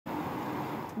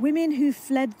Women who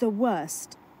fled the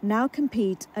worst now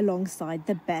compete alongside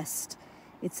the best.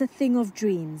 It's a thing of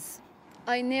dreams.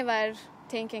 I never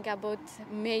thinking about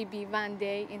maybe one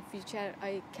day in future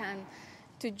I can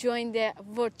to join the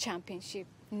World Championship.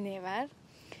 Never.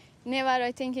 Never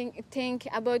I think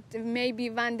about maybe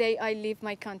one day I leave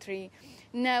my country.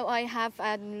 Now I have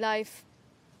a life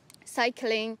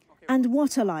cycling. And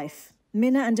what a life.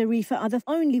 Mina and Arefa are the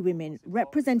only women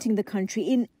representing the country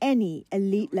in any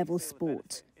elite level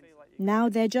sport. Now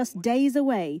they're just days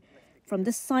away from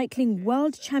the Cycling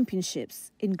World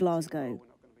Championships in Glasgow.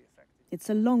 It's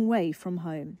a long way from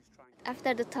home.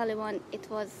 After the Taliban, it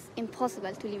was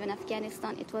impossible to live in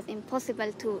Afghanistan. It was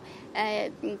impossible to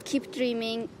keep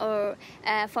dreaming or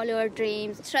follow our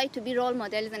dreams. Try to be role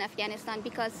models in Afghanistan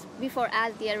because before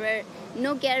us there were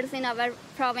no girls in our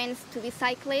province to be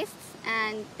cyclists.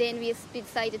 And then we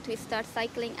decided to start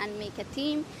cycling and make a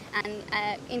team and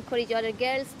encourage other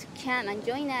girls to come and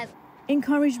join us.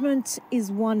 Encouragement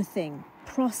is one thing,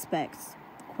 prospects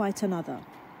quite another.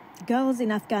 Girls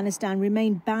in Afghanistan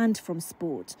remain banned from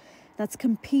sport. That's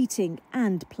competing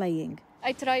and playing.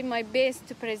 I try my best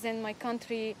to present my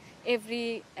country.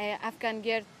 Every Afghan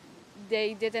girl,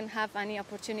 they didn't have any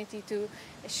opportunity to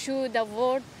show the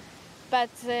world, but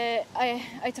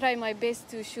I try my best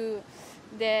to show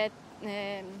the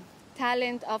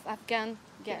talent of Afghan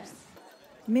girls.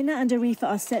 Mina and Arefa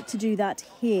are set to do that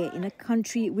here in a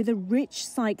country with a rich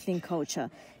cycling culture.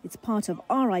 It's part of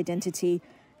our identity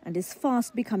and is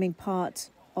fast becoming part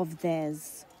of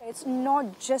theirs. It's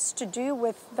not just to do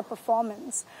with the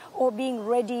performance or being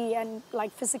ready and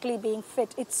physically being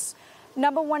fit. It's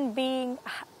number one,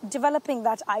 developing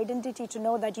that identity to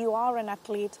know that you are an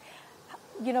athlete,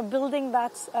 building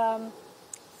that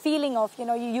feeling of,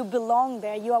 you belong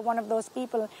there, you are one of those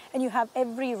people and you have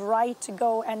every right to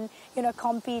go and,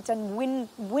 compete and win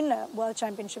a world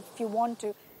championship if you want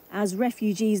to. As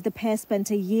refugees, the pair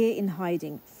spent a year in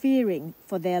hiding, fearing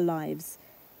for their lives.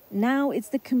 Now it's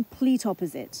the complete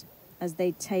opposite as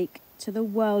they take to the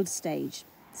world stage.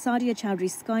 Sadia Chowdhury,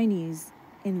 Sky News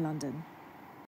in London.